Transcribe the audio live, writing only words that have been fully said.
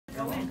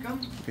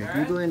welcome. Okay,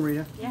 you go in,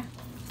 Rita. Yeah.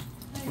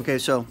 Okay,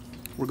 so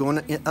we're going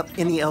up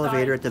in the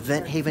elevator at the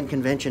Vent Haven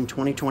Convention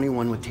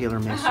 2021 with Taylor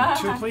Mason.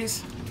 2,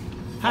 please.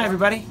 Hi,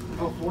 everybody.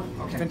 Oh, 4?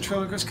 Okay.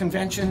 Ventriloquist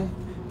convention.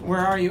 Where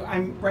are you?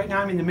 Right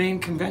now I'm in the main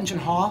convention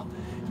hall.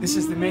 This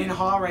is the main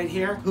hall right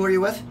here. Who are you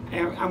with?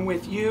 And I'm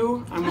with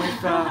you. I'm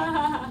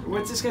with,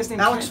 what's this guy's name?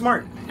 Alex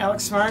Smart.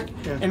 Alex Smart.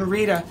 Yeah. And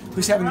Rita,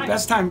 who's having the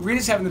best time.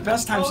 Rita's having the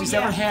best time she's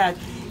ever had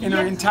in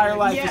her entire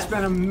life. It's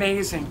been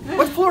amazing.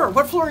 What floor?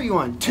 What floor are you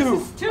on?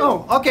 2.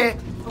 Oh, okay.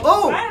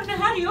 Oh! I don't know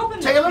how do you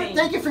open Taylor, this thing?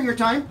 thank you for your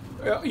time.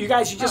 You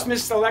guys, you just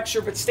missed the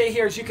lecture, but stay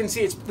here. As you can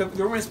see, the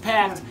room is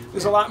packed.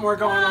 There's a lot more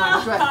going on.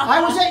 That's right.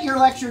 I was at your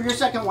lecture, your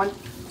second one.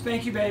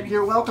 Thank you, baby.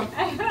 You're welcome.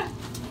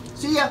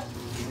 See ya.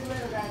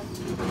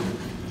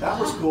 That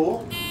was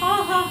cool.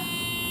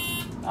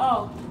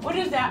 Oh, what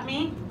does that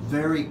mean?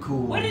 Very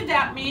cool. What did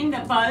that mean, the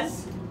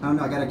buzz? I don't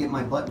know, I gotta get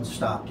my buttons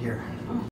stopped here.